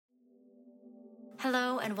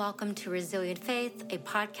Hello and welcome to Resilient Faith, a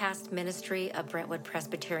podcast ministry of Brentwood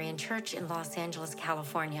Presbyterian Church in Los Angeles,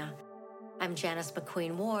 California. I'm Janice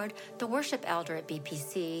McQueen Ward, the worship elder at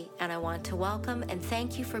BPC, and I want to welcome and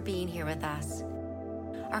thank you for being here with us.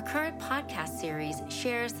 Our current podcast series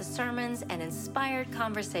shares the sermons and inspired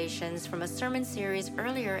conversations from a sermon series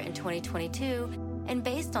earlier in 2022 and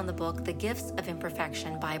based on the book The Gifts of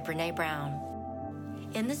Imperfection by Brené Brown.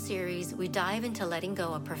 In the series, we dive into letting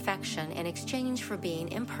go of perfection in exchange for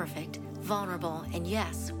being imperfect, vulnerable, and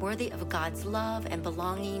yes, worthy of God's love and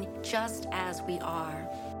belonging just as we are.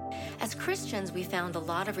 As Christians, we found a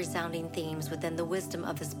lot of resounding themes within the wisdom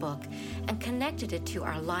of this book and connected it to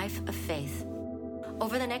our life of faith.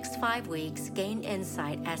 Over the next 5 weeks, gain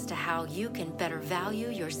insight as to how you can better value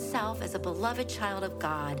yourself as a beloved child of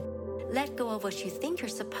God, let go of what you think you're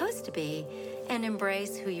supposed to be, and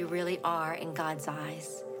embrace who you really are in God's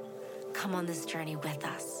eyes. Come on this journey with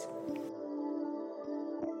us.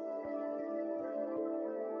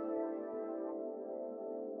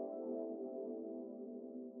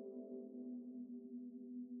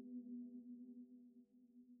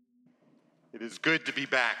 It is good to be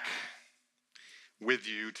back with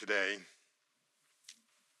you today.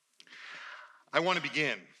 I want to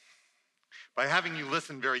begin by having you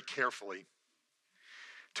listen very carefully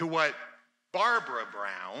to what Barbara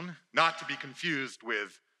Brown, not to be confused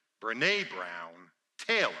with Brené Brown,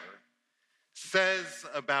 Taylor, says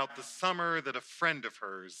about the summer that a friend of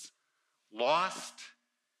hers lost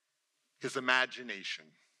his imagination.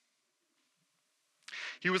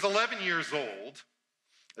 He was 11 years old,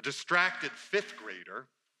 a distracted fifth grader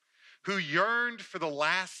who yearned for the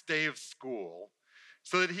last day of school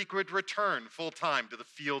so that he could return full-time to the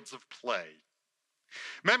fields of play.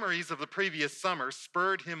 Memories of the previous summer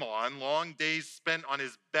spurred him on, long days spent on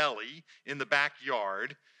his belly in the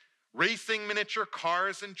backyard, racing miniature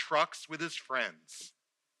cars and trucks with his friends.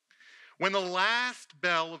 When the last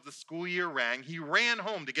bell of the school year rang, he ran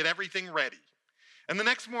home to get everything ready. And the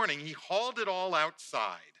next morning, he hauled it all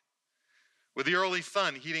outside. With the early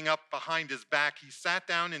sun heating up behind his back, he sat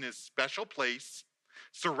down in his special place,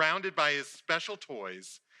 surrounded by his special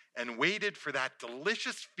toys, and waited for that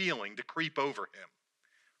delicious feeling to creep over him.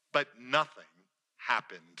 But nothing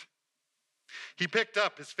happened. He picked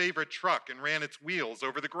up his favorite truck and ran its wheels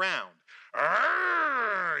over the ground.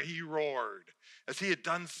 "Arrgh!" he roared, as he had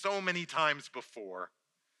done so many times before.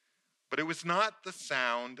 But it was not the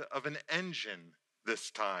sound of an engine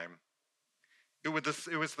this time. It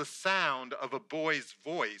was the sound of a boy's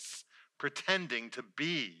voice pretending to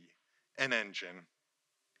be an engine.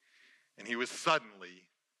 And he was suddenly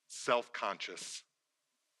self-conscious.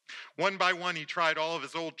 One by one, he tried all of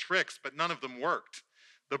his old tricks, but none of them worked.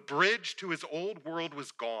 The bridge to his old world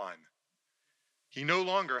was gone. He no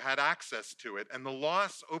longer had access to it, and the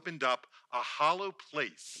loss opened up a hollow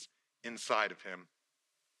place inside of him.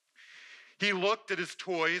 He looked at his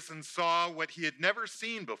toys and saw what he had never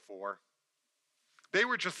seen before. They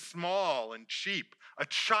were just small and cheap, a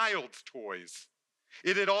child's toys.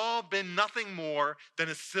 It had all been nothing more than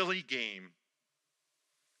a silly game.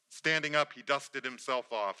 Standing up, he dusted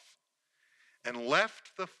himself off and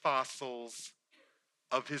left the fossils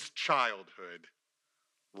of his childhood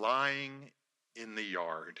lying in the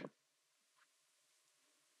yard.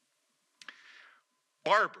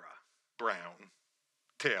 Barbara Brown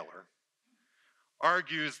Taylor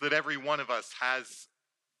argues that every one of us has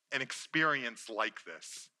an experience like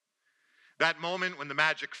this. That moment when the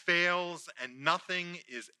magic fails and nothing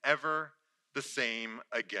is ever the same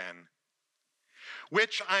again.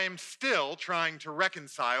 Which I am still trying to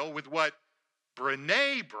reconcile with what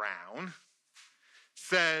Brené Brown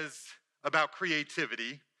says about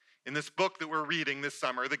creativity in this book that we're reading this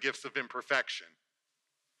summer, The Gifts of Imperfection.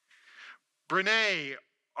 Brené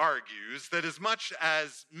argues that as much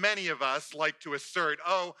as many of us like to assert,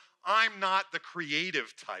 "Oh, I'm not the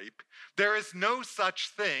creative type," there is no such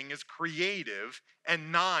thing as creative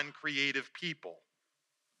and non-creative people.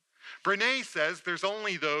 Brené says there's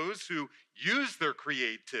only those who use their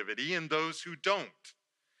creativity and those who don't.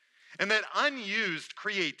 And that unused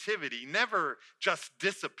creativity never just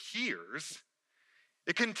disappears.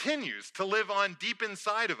 It continues to live on deep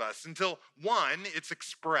inside of us until, one, it's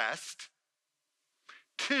expressed,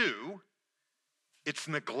 two, it's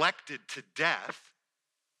neglected to death,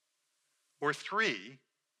 or three,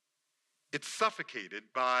 it's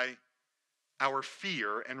suffocated by our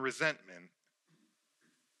fear and resentment.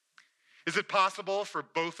 Is it possible for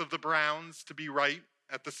both of the Browns to be right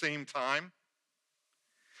at the same time?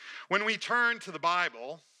 When we turn to the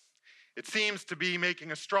Bible, it seems to be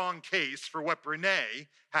making a strong case for what Brené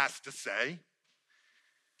has to say.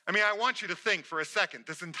 I mean, I want you to think for a second,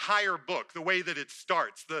 this entire book, the way that it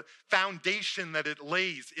starts, the foundation that it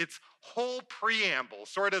lays, its whole preamble,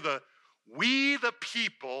 sort of the "we the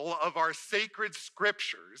people of our sacred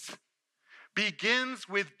scriptures," begins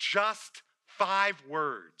with just 5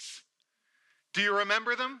 words. Do you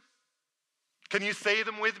remember them? Can you say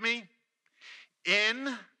them with me?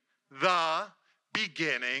 In the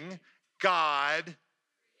beginning, God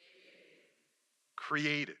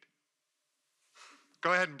created.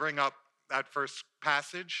 Go ahead and bring up that first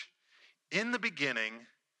passage. In the beginning,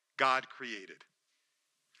 God created.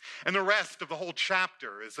 And the rest of the whole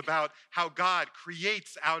chapter is about how God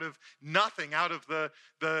creates out of nothing, out of the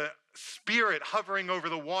Spirit hovering over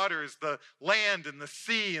the waters, the land and the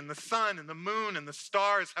sea and the sun and the moon and the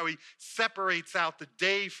stars, how he separates out the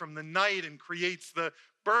day from the night and creates the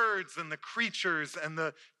birds and the creatures and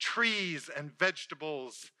the trees and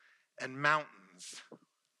vegetables and mountains.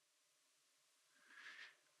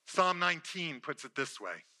 Psalm 19 puts it this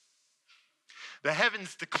way: the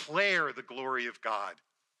heavens declare the glory of God.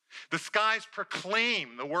 The skies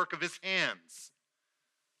proclaim the work of his hands.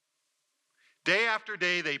 Day after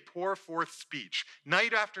day, they pour forth speech.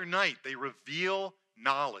 Night after night, they reveal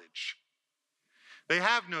knowledge. They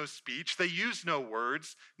have no speech. They use no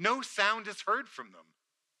words. No sound is heard from them.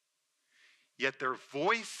 Yet their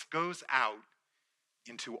voice goes out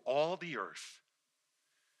into all the earth,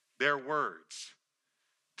 their words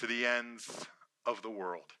to the ends of the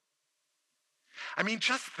world. I mean,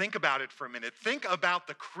 just think about it for a minute. Think about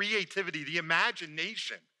the creativity, the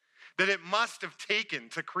imagination that it must have taken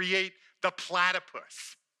to create the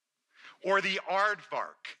platypus or the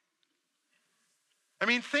aardvark. I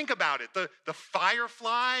mean, think about it. The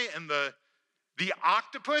firefly and the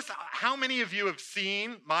octopus. How many of you have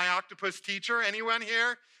seen My Octopus Teacher? Anyone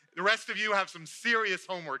here? The rest of you have some serious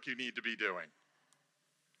homework you need to be doing.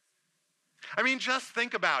 I mean, just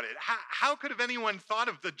think about it. How could have anyone thought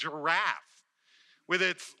of the giraffe with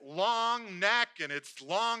its long neck and its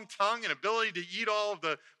long tongue and ability to eat all of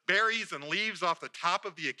the berries and leaves off the top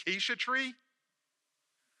of the acacia tree?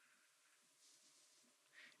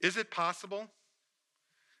 Is it possible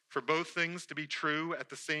for both things to be true at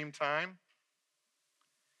the same time?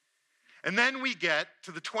 And then we get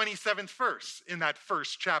to the 27th verse in that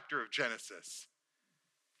first chapter of Genesis.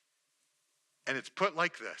 And it's put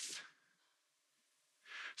like this: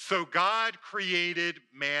 so God created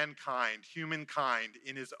mankind, humankind,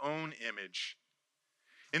 in his own image.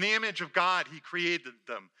 In the image of God, he created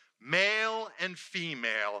them. Male and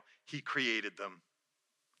female, he created them.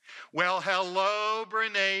 Well, hello,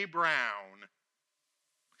 Brene Brown.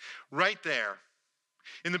 Right there.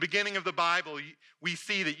 In the beginning of the Bible, we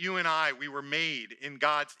see that you and I, we were made in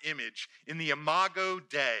God's image, in the Imago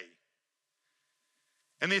Dei.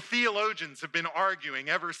 And the theologians have been arguing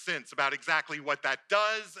ever since about exactly what that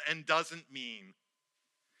does and doesn't mean.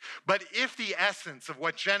 But if the essence of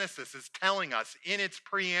what Genesis is telling us in its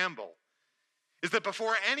preamble is that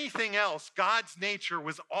before anything else, God's nature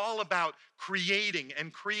was all about creating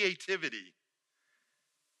and creativity,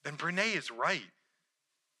 then Brene is right.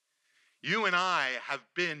 You and I have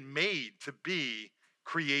been made to be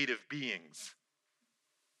creative beings.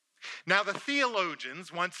 Now, the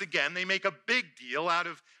theologians, once again, they make a big deal out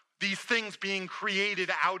of these things being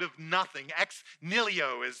created out of nothing, ex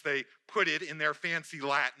nihilo, as they put it in their fancy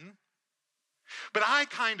Latin. But I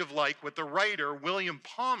kind of like what the writer William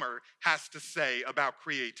Palmer has to say about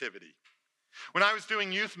creativity. When I was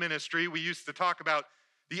doing youth ministry, we used to talk about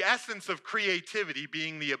the essence of creativity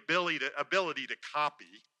being the ability to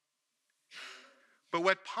copy. But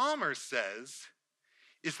what Palmer says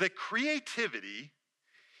is that creativity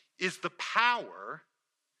is the power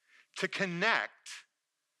to connect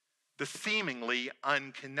the seemingly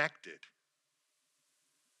unconnected.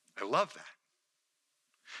 I love that.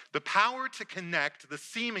 The power to connect the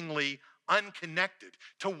seemingly unconnected,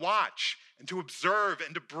 to watch and to observe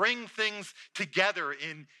and to bring things together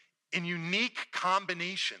in unique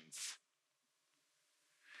combinations.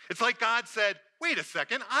 It's like God said, wait a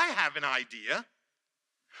second, I have an idea.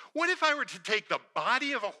 What if I were to take the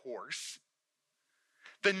body of a horse,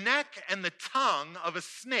 the neck and the tongue of a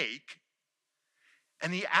snake,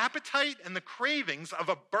 and the appetite and the cravings of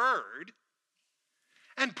a bird,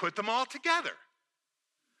 and put them all together?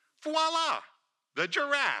 Voila, the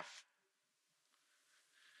giraffe.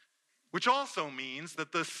 Which also means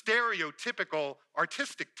that the stereotypical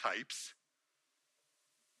artistic types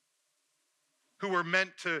who are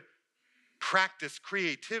meant to practice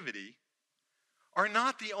creativity are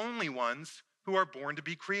not the only ones who are born to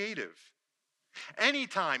be creative.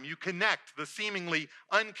 Anytime you connect the seemingly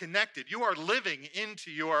unconnected, you are living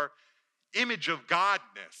into your image of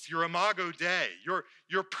Godness, your imago Dei,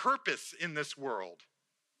 your purpose in this world.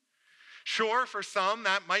 Sure, for some,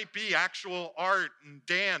 that might be actual art and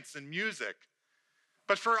dance and music.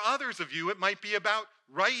 But for others of you, it might be about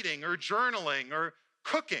writing or journaling or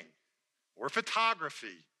cooking or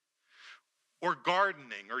photography or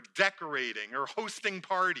gardening or decorating or hosting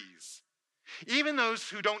parties. Even those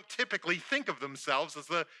who don't typically think of themselves as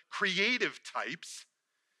the creative types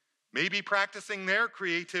may be practicing their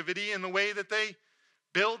creativity in the way that they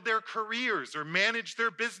build their careers or manage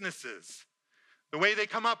their businesses, the way they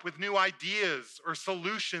come up with new ideas or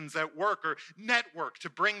solutions at work or network to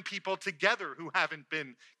bring people together who haven't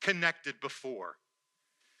been connected before.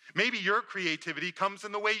 Maybe your creativity comes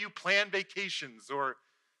in the way you plan vacations or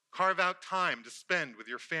carve out time to spend with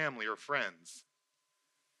your family or friends.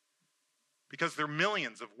 Because there are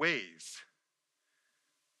millions of ways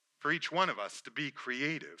for each one of us to be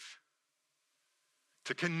creative,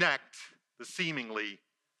 to connect the seemingly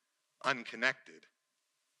unconnected.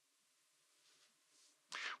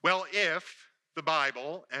 Well, if the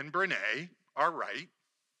Bible and Brené are right,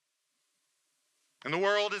 and the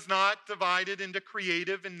world is not divided into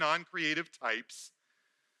creative and non-creative types,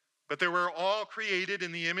 but that we're all created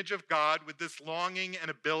in the image of God with this longing and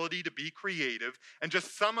ability to be creative, and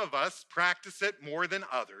just some of us practice it more than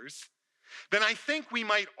others, then I think we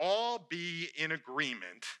might all be in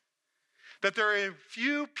agreement that there are a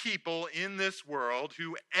few people in this world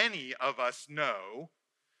who any of us know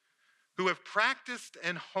who have practiced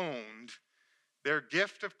and honed their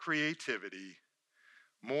gift of creativity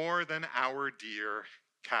more than our dear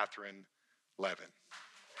Catherine Levin.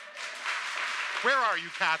 Where are you,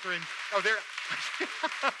 Catherine? Oh, there.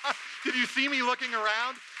 Did you see me looking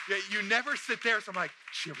around? Yeah, you never sit there, so I'm like,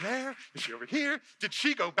 is she over there? Is she over here? Did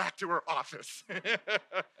she go back to her office?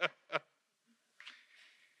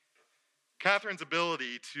 Catherine's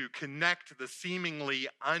ability to connect the seemingly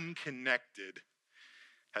unconnected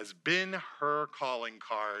has been her calling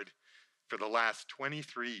card for the last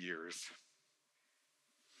 23 years.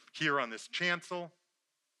 Here on this chancel,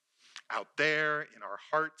 out there in our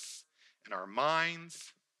hearts and our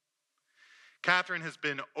minds, Catherine has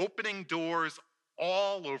been opening doors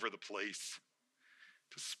all over the place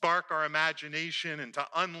to spark our imagination and to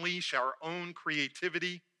unleash our own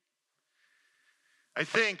creativity. I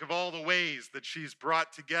think of all the ways that she's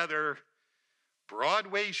brought together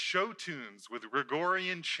Broadway show tunes with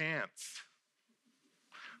Gregorian chants,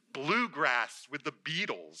 bluegrass with the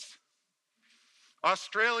Beatles,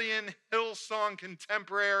 Australian Hillsong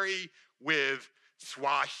contemporary with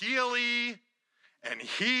Swahili and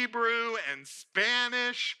Hebrew and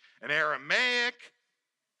Spanish and Aramaic,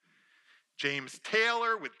 James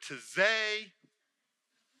Taylor with Taizé,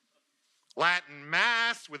 Latin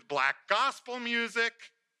Mass with Black gospel music.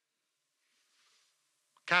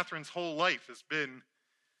 Catherine's whole life has been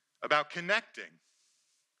about connecting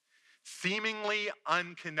seemingly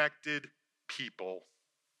unconnected people,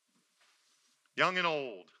 young and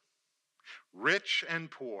old, rich and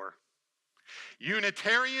poor,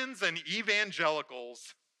 Unitarians and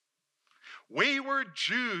evangelicals, wayward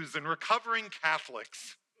Jews and recovering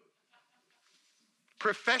Catholics,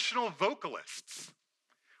 professional vocalists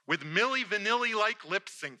with Milli Vanilli-like lip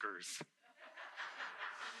syncers,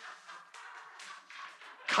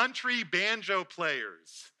 country banjo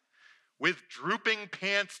players with drooping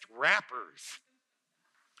pantsed rappers,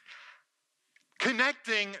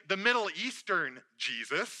 connecting the Middle Eastern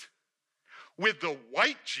Jesus with the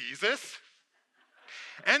white Jesus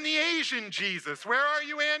and the Asian Jesus. Where are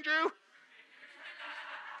you, Andrew?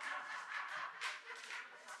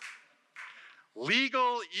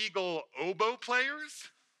 Legal Eagle oboe players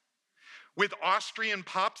with Austrian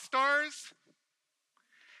pop stars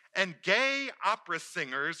and gay opera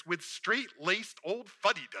singers with straight-laced old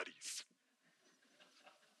fuddy-duddies.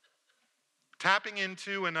 Tapping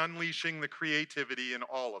into and unleashing the creativity in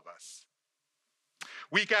all of us.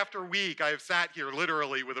 Week after week, I have sat here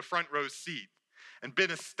literally with a front row seat and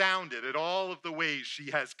been astounded at all of the ways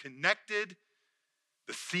she has connected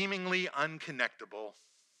the seemingly unconnectable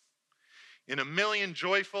in a million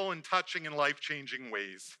joyful and touching and life-changing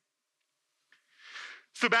ways.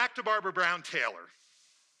 So back to Barbara Brown Taylor.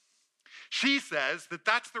 She says that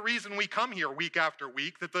that's the reason we come here week after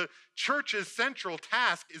week, that the church's central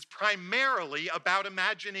task is primarily about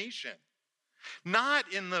imagination.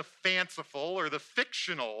 Not in the fanciful or the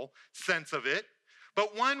fictional sense of it,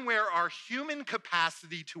 but one where our human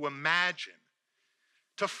capacity to imagine,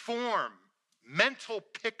 to form mental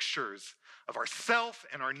pictures of ourself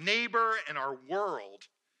and our neighbor and our world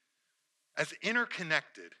as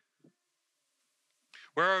interconnected,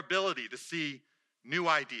 where our ability to see new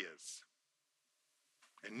ideas,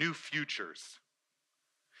 and new futures,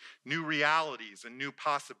 new realities and new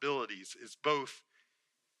possibilities is both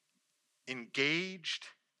engaged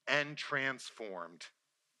and transformed.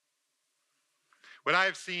 What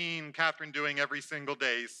I've seen Catherine doing every single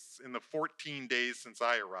day in the 14 days since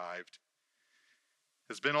I arrived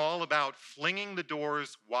has been all about flinging the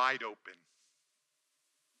doors wide open,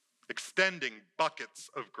 extending buckets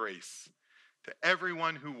of grace to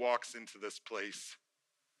everyone who walks into this place,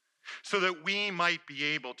 so that we might be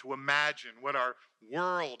able to imagine what our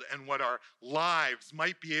world and what our lives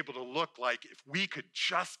might be able to look like if we could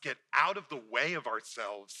just get out of the way of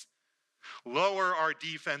ourselves, lower our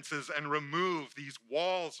defenses, and remove these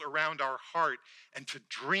walls around our heart, and to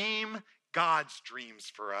dream God's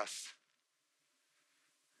dreams for us.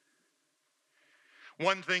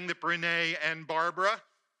 One thing that Brene and Barbara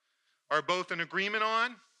are both in agreement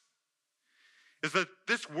on is that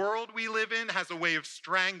this world we live in has a way of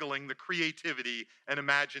strangling the creativity and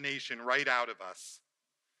imagination right out of us.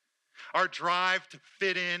 Our drive to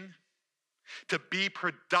fit in, to be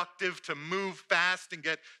productive, to move fast and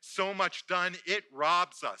get so much done, it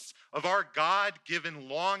robs us of our God-given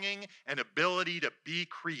longing and ability to be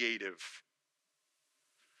creative.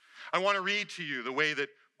 I want to read to you the way that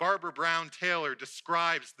Barbara Brown Taylor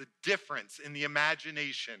describes the difference in the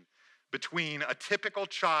imagination between a typical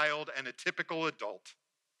child and a typical adult.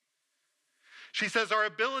 She says, our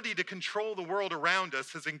ability to control the world around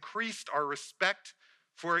us has increased our respect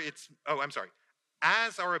for its,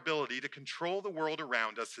 as our ability to control the world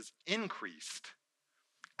around us has increased,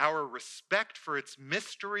 our respect for its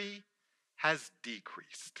mystery has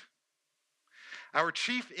decreased. Our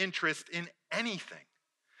chief interest in anything,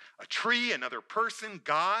 a tree, another person,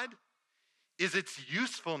 God, is its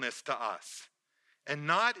usefulness to us, and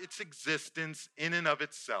not its existence in and of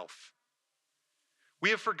itself.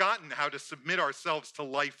 We have forgotten how to submit ourselves to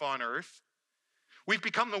life on earth. We've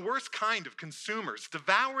become the worst kind of consumers,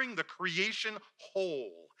 devouring the creation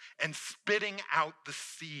whole and spitting out the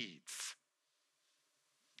seeds.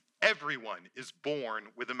 Everyone is born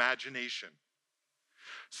with imagination.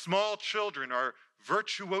 Small children are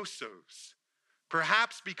virtuosos,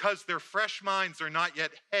 perhaps because their fresh minds are not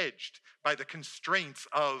yet hedged by the constraints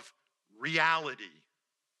of reality.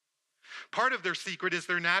 Part of their secret is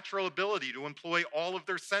their natural ability to employ all of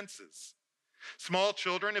their senses. Small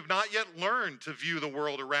children have not yet learned to view the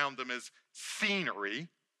world around them as scenery,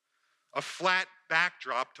 a flat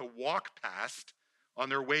backdrop to walk past on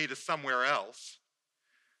their way to somewhere else.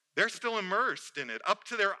 They're still immersed in it, up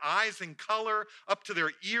to their eyes in color, up to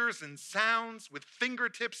their ears in sounds, with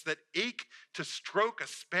fingertips that ache to stroke a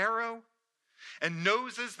sparrow, and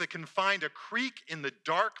noses that can find a creek in the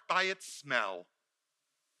dark by its smell.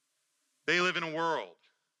 They live in a world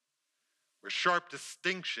where sharp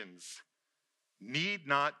distinctions need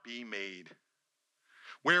not be made,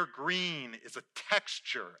 where green is a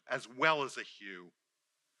texture as well as a hue,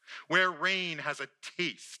 where rain has a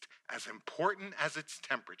taste as important as its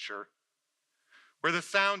temperature, where the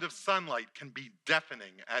sound of sunlight can be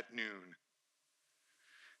deafening at noon.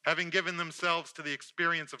 Having given themselves to the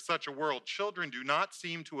experience of such a world, children do not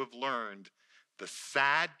seem to have learned the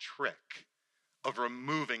sad trick of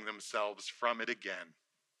removing themselves from it again.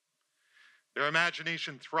 Their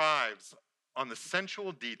imagination thrives on the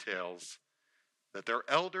sensual details that their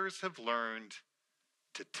elders have learned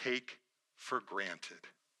to take for granted.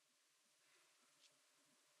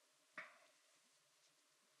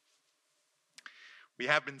 We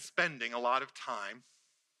have been spending a lot of time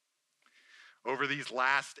over these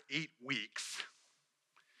last 8 weeks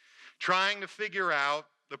trying to figure out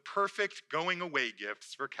the perfect going away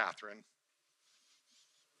gifts for Catherine,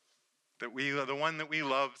 the one that we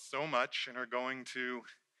love so much and are going to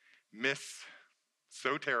miss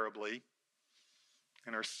so terribly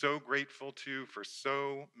and are so grateful to for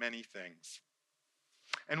so many things.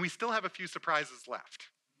 And we still have a few surprises left.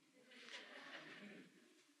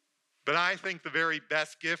 But I think the very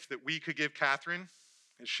best gift that we could give Catherine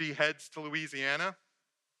as she heads to Louisiana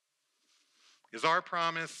is our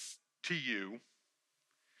promise to you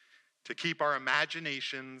to keep our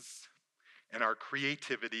imaginations and our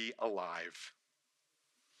creativity alive.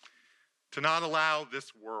 To not allow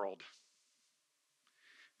this world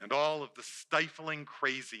and all of the stifling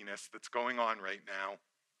craziness that's going on right now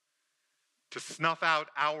to snuff out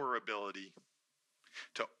our ability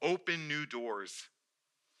to open new doors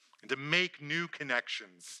and to make new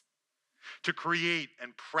connections, to create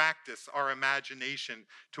and practice our imagination,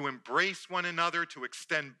 to embrace one another, to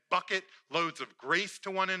extend bucket loads of grace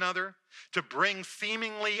to one another, to bring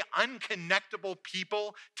seemingly unconnectable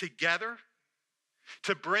people together,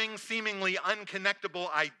 to bring seemingly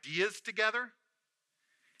unconnectable ideas together,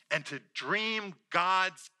 and to dream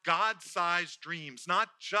God-sized dreams, not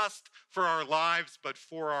just for our lives, but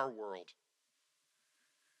for our world.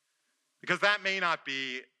 Because that may not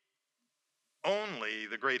be only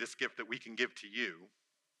the greatest gift that we can give to you,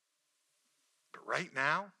 but right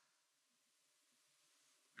now,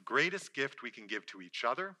 the greatest gift we can give to each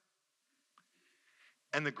other,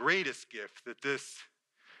 and the greatest gift that this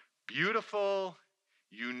beautiful,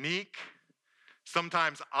 unique,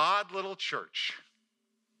 sometimes odd little church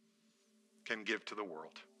can give to the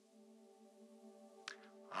world.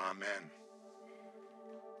 Amen.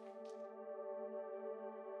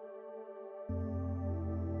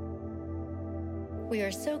 We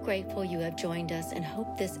are so grateful you have joined us and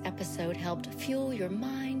hope this episode helped fuel your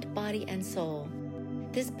mind, body, and soul.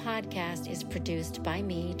 This podcast is produced by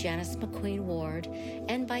me, Janice McQueen Ward,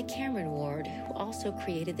 and by Cameron Ward, who also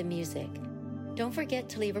created the music. Don't forget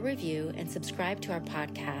to leave a review and subscribe to our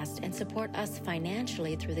podcast and support us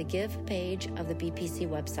financially through the Give page of the BPC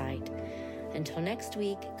website. Until next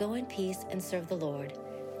week, go in peace and serve the Lord.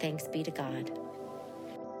 Thanks be to God.